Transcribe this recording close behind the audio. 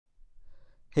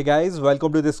Hey guys,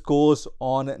 welcome to this course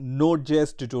on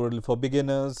Node.js tutorial for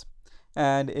beginners.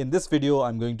 And in this video,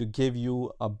 I'm going to give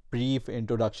you a brief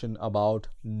introduction about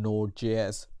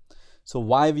Node.js. So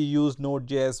why we use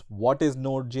Node.js, what is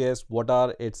Node.js, what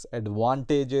are its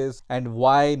advantages, and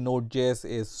why Node.js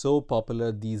is so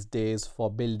popular these days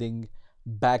for building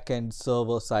backend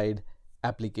server-side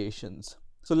applications.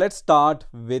 So let's start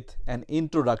with an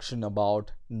introduction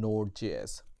about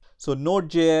Node.js. So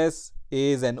Node.js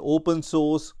is an open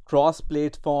source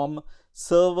cross-platform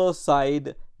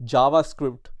server-side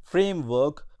JavaScript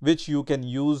framework which you can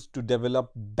use to develop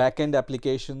backend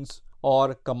applications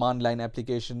or command line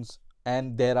applications,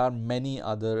 and there are many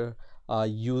other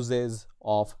uses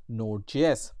of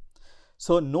Node.js.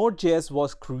 So Node.js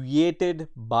was created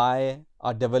by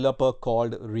a developer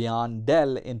called Ryan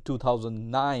Dell in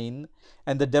 2009,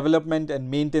 and the development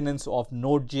and maintenance of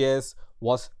Node.js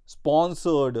was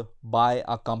sponsored by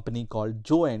a company called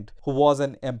Joint, who was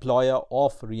an employer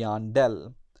of Ryan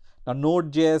Dell. Now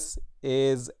Node.js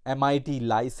is MIT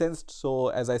licensed, so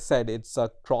as I said, it's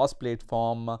a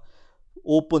cross-platform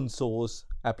open source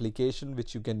application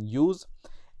which you can use.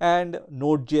 And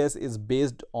Node.js is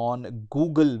based on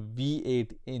Google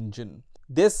V8 engine.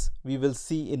 This we will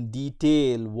see in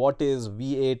detail what is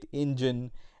V8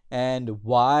 engine and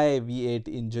why V8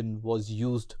 engine was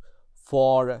used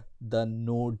for the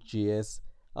Node.js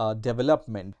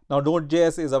development. Now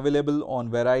Node.js is available on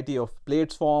variety of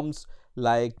platforms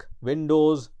like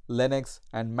Windows, Linux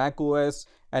and Mac OS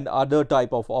and other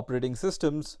type of operating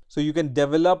systems. So you can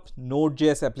develop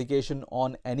Node.js application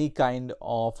on any kind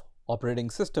of operating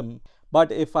system.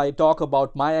 But if I talk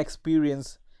about my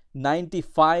experience,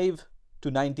 95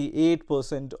 to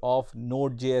 98% of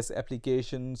Node.js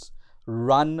applications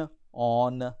run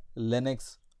on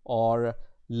Linux or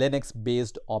Linux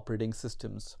based operating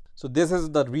systems. So this is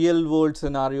the real world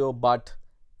scenario, but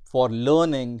for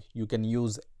learning you can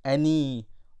use any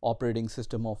operating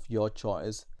system of your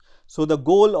choice. So the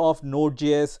goal of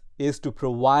Node.js is to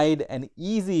provide an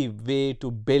easy way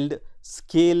to build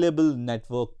scalable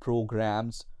network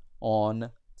programs on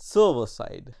server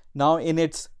side. Now in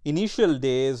its initial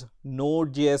days,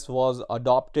 Node.js was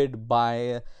adopted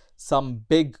by some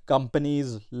big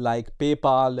companies like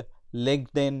PayPal,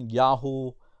 LinkedIn,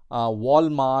 Yahoo,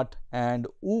 Walmart and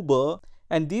Uber,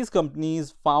 and these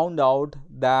companies found out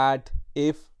that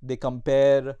if they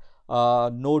compare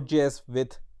Node.js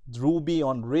with Ruby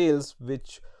on Rails,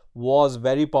 which was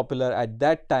very popular at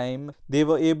that time, they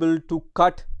were able to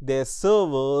cut their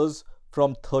servers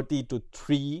from 30 to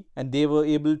 3, and they were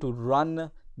able to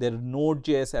run their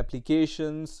Node.js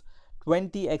applications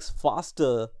 20x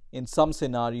faster in some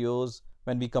scenarios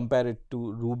when we compare it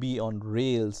to Ruby on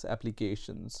Rails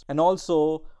applications. And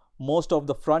also most of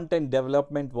the front-end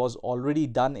development was already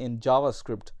done in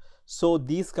JavaScript. So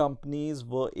these companies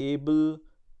were able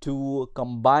to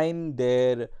combine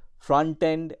their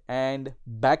front-end and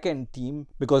back-end team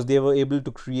because they were able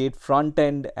to create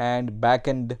front-end and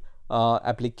back-end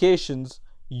applications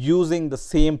using the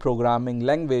same programming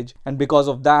language, and because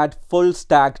of that full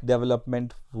stack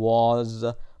development was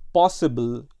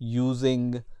possible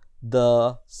using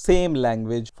the same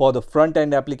language for the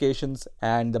front-end applications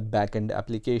and the back-end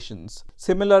applications.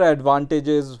 Similar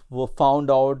advantages were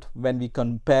found out when we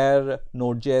compare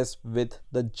Node.js with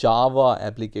the Java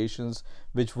applications,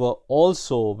 which were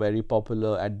also very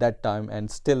popular at that time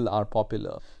and still are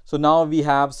popular. So now we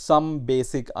have some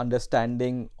basic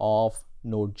understanding of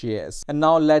Node.js. And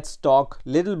now let's talk a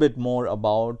little bit more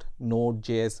about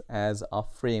Node.js as a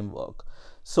framework.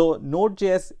 So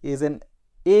Node.js is an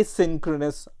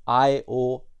asynchronous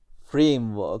I/O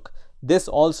framework. This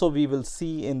also we will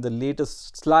see in the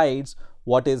latest slides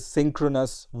what is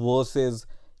synchronous versus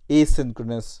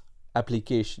asynchronous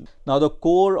application. Now the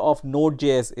core of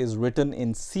Node.js is written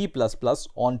in C++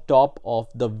 on top of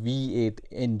the V8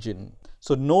 engine.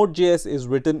 So Node.js is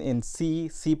written in C,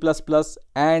 C++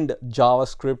 and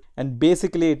JavaScript, and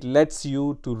basically it lets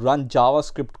you to run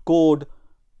JavaScript code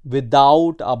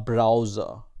without a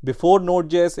browser. Before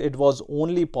Node.js, it was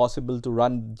only possible to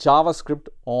run JavaScript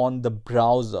on the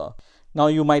browser. Now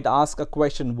you might ask a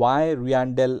question, why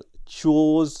Ryan Dell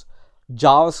chose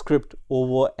JavaScript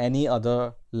over any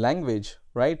other language,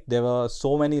 right? There were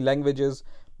so many languages,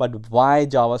 but why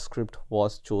JavaScript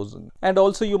was chosen? And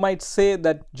also you might say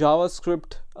that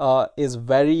JavaScript is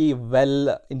very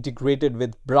well integrated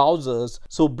with browsers.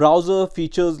 So browser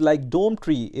features like DOM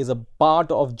tree is a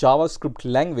part of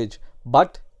JavaScript language,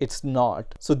 but it's not.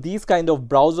 So these kind of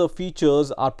browser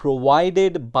features are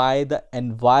provided by the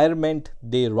environment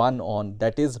they run on,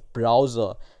 that is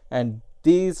browser, and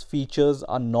these features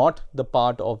are not the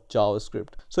part of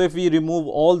JavaScript. So if we remove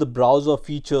all the browser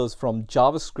features from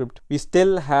JavaScript, we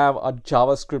still have a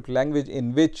JavaScript language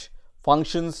in which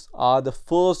functions are the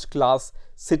first class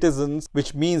citizens,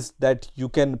 which means that you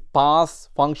can pass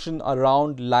function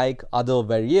around like other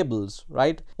variables,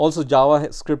 right? Also,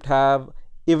 JavaScript have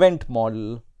event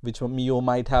model, which you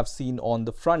might have seen on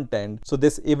the front end. So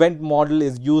this event model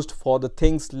is used for the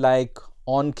things like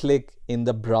on click in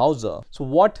the browser. So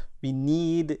what we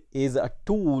need is a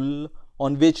tool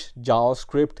on which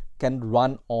JavaScript can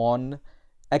run on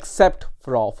except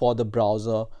for the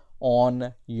browser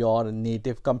on your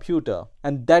native computer.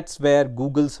 And that's where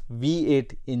Google's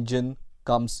V8 engine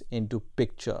comes into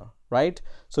picture, right?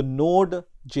 So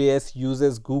Node.js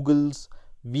uses Google's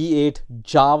V8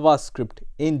 JavaScript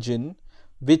engine,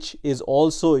 which is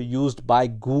also used by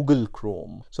Google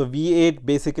Chrome. So V8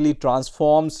 basically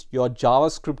transforms your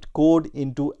JavaScript code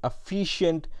into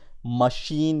efficient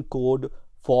machine code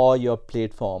for your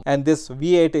platform. And this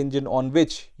V8 engine on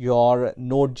which your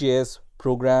Node.js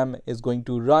program is going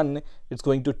to run, it's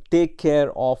going to take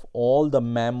care of all the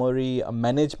memory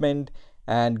management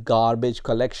and garbage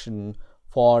collection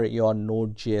for your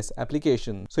Node.js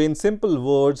application. So in simple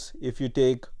words, if you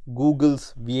take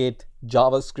Google's V8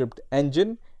 JavaScript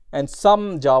engine and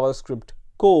some JavaScript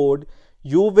code,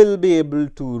 you will be able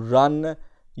to run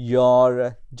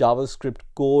your JavaScript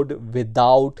code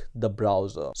without the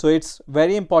browser. So it's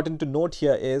very important to note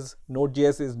here is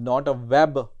Node.js is not a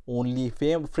web only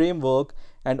framework,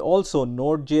 and also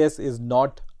Node.js is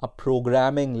not a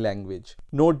programming language.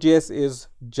 Node.js is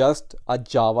just a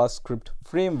JavaScript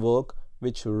framework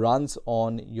which runs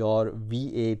on your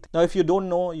V8. Now, if you don't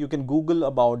know, you can Google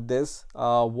about this.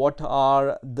 What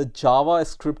are the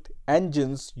JavaScript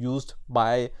engines used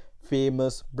by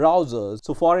famous browsers?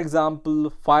 So for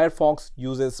example, Firefox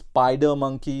uses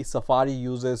SpiderMonkey, Safari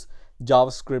uses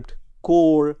JavaScript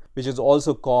Core, which is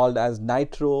also called as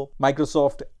Nitro.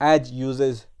 Microsoft Edge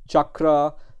uses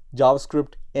Chakra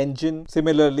JavaScript engine.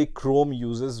 Similarly, Chrome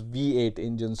uses V8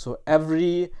 engine. So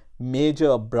every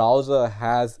major browser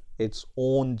has its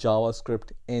own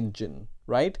JavaScript engine,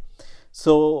 right?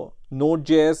 So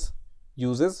Node.js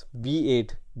uses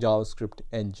V8 JavaScript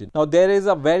engine. Now there is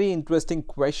a very interesting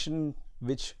question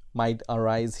which might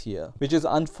arise here, which is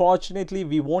unfortunately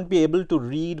we won't be able to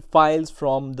read files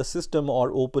from the system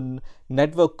or open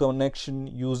network connection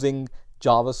using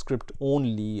JavaScript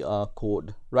only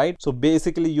code, right? So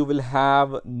basically you will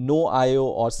have no IO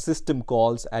or system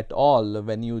calls at all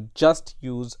when you just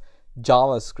use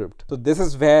JavaScript. So this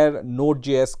is where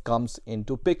Node.js comes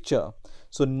into picture.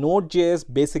 So Node.js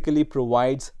basically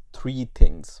provides three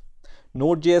things.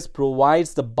 Node.js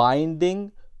provides the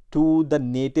binding to the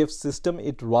native system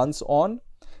it runs on,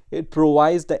 it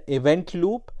provides the event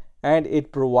loop, and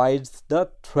it provides the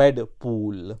thread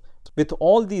pool. With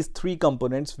all these three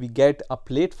components, we get a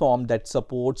platform that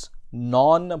supports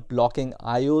non-blocking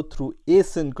IO through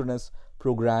asynchronous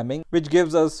programming, which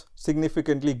gives us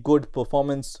significantly good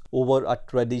performance over a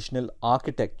traditional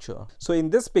architecture. So in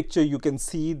this picture, you can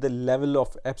see the level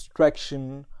of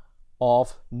abstraction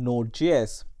of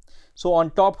Node.js. So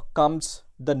on top comes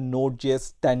the Node.js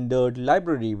standard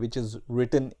library, which is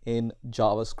written in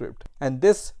JavaScript. And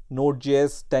this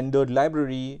Node.js standard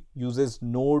library uses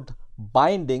node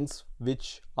bindings,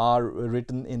 which are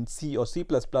written in C or C++,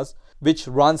 which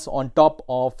runs on top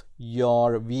of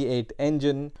your V8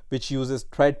 engine, which uses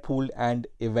thread pool and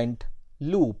event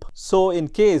loop. So in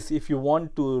case if you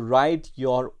want to write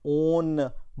your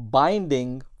own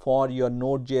binding for your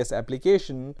Node.js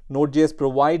application, Node.js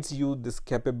provides you this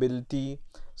capability.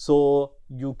 So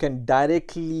you can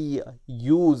directly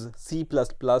use C++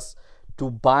 to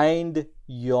bind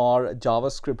your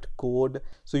JavaScript code.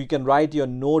 So you can write your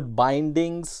node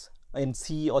bindings in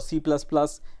C or C++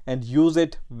 and use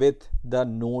it with the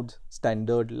Node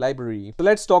standard library. So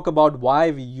let's talk about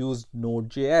why we use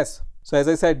Node.js. So as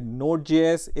I said,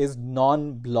 Node.js is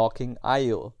non-blocking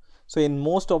IO. So in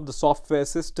most of the software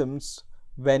systems,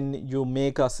 when you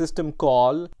make a system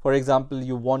call, for example,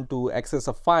 you want to access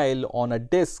a file on a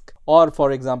disk, or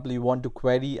for example, you want to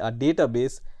query a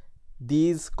database,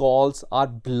 these calls are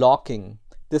blocking.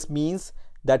 This means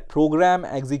that program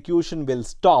execution will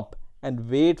stop and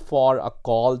wait for a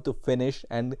call to finish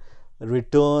and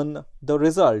return the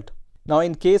result. Now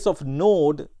in case of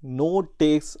Node, Node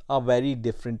takes a very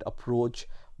different approach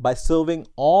by serving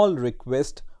all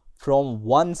requests from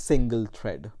one single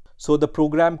thread. So the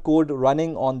program code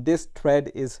running on this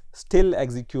thread is still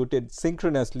executed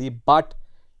synchronously, but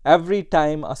every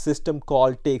time a system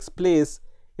call takes place,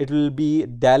 it will be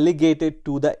delegated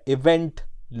to the event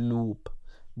loop,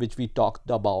 which we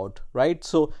talked about, right?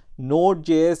 So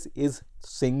Node.js is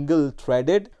single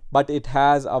threaded, but it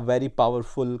has a very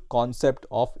powerful concept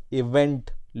of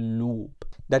event loop.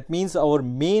 That means our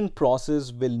main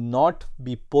process will not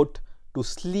be put to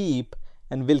sleep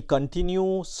and will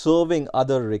continue serving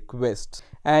other requests.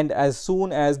 And as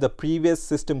soon as the previous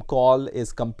system call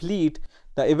is complete,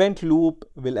 the event loop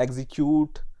will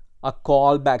execute a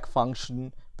callback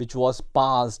function which was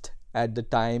passed at the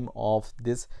time of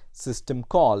this system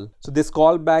call. So this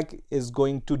callback is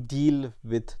going to deal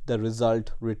with the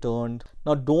result returned.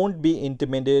 Now don't be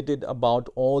intimidated about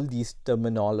all these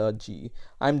terminology.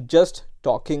 I'm just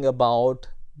talking about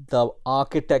the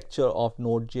architecture of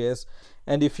Node.js,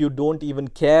 and if you don't even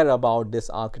care about this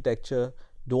architecture,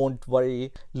 don't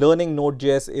worry. Learning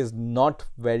Node.js is not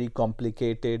very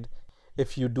complicated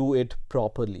if you do it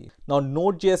properly. Now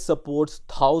Node.js supports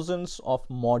thousands of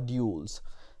modules.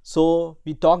 So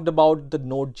we talked about the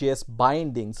Node.js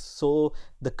bindings. So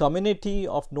the community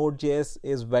of Node.js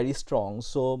is very strong.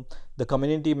 So the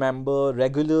community member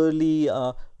regularly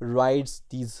writes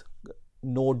these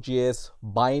Node.js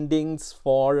bindings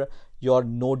for your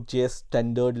Node.js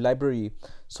standard library.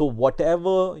 So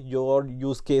whatever your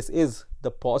use case is, the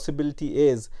possibility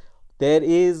is there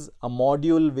is a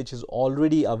module which is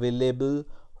already available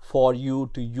for you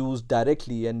to use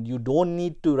directly, and you don't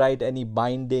need to write any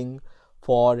binding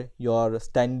for your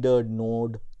standard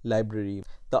Node library.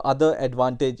 The other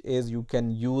advantage is you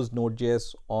can use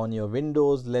Node.js on your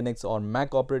Windows, Linux or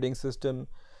Mac operating system.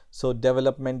 So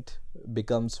development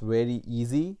becomes very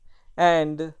easy,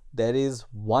 and there is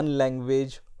one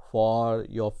language for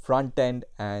your front end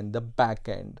and the back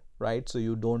end, right? So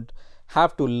you don't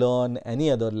have to learn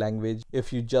any other language.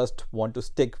 If you just want to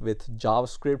stick with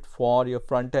JavaScript for your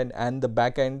front end and the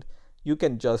back end, you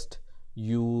can just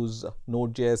use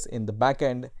Node.js in the back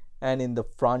end, and in the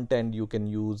front end you can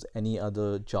use any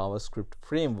other JavaScript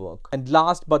framework. And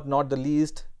last but not the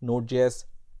least, Node.js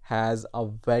has a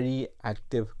very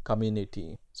active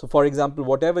community. So for example,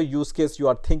 whatever use case you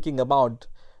are thinking about,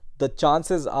 the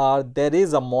chances are there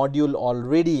is a module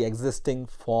already existing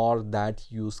for that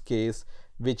use case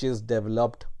which is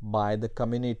developed by the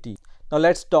community. Now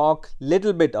let's talk a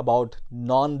little bit about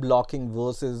non-blocking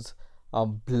versus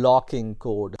blocking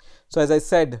code. So as I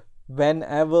said,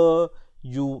 whenever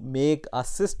you make a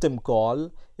system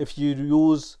call, if you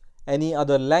use any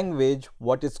other language,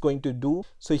 what it's going to do.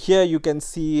 So here you can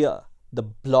see the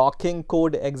blocking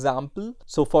code example.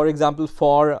 So for example,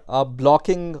 for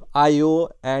blocking IO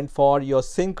and for your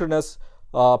synchronous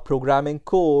programming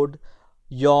code,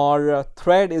 your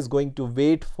thread is going to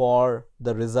wait for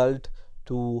the result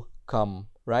to come,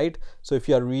 right? So if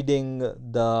you are reading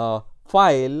the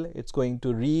file, it's going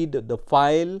to read the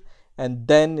file and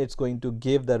then it's going to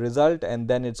give the result, and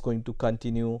then it's going to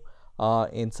continue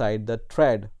inside the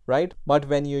thread, right? But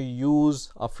when you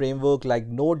use a framework like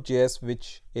Node.js,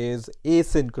 which is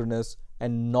asynchronous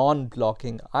and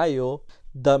non-blocking IO,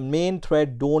 the main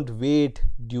thread don't wait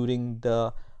during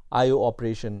the IO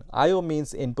operation. IO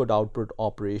means input-output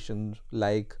operations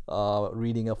like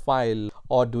reading a file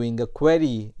or doing a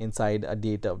query inside a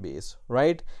database,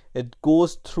 right? It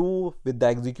goes through with the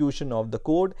execution of the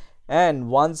code, and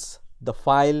once the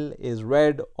file is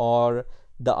read or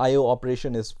the IO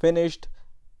operation is finished,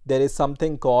 there is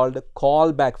something called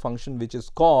callback function which is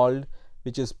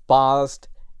passed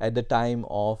at the time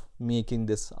of making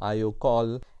this IO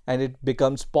call, and it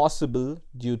becomes possible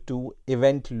due to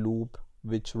event loop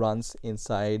which runs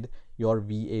inside your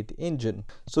V8 engine.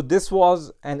 So this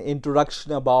was an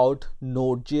introduction about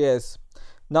Node.js.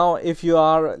 Now if you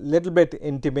are a little bit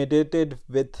intimidated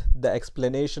with the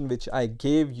explanation which I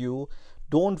gave you,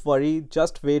 don't worry,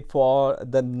 just wait for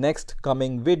the next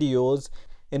coming videos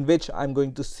in which I'm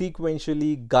going to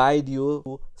sequentially guide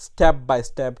you step by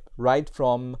step right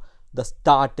from the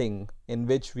starting, in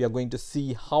which we are going to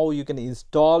see how you can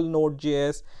install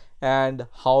Node.js and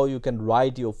how you can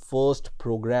write your first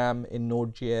program in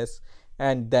Node.js,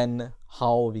 and then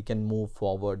how we can move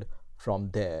forward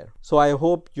from there. So I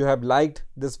hope you have liked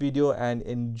this video and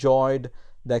enjoyed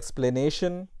the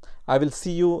explanation. I will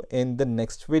see you in the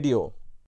next video.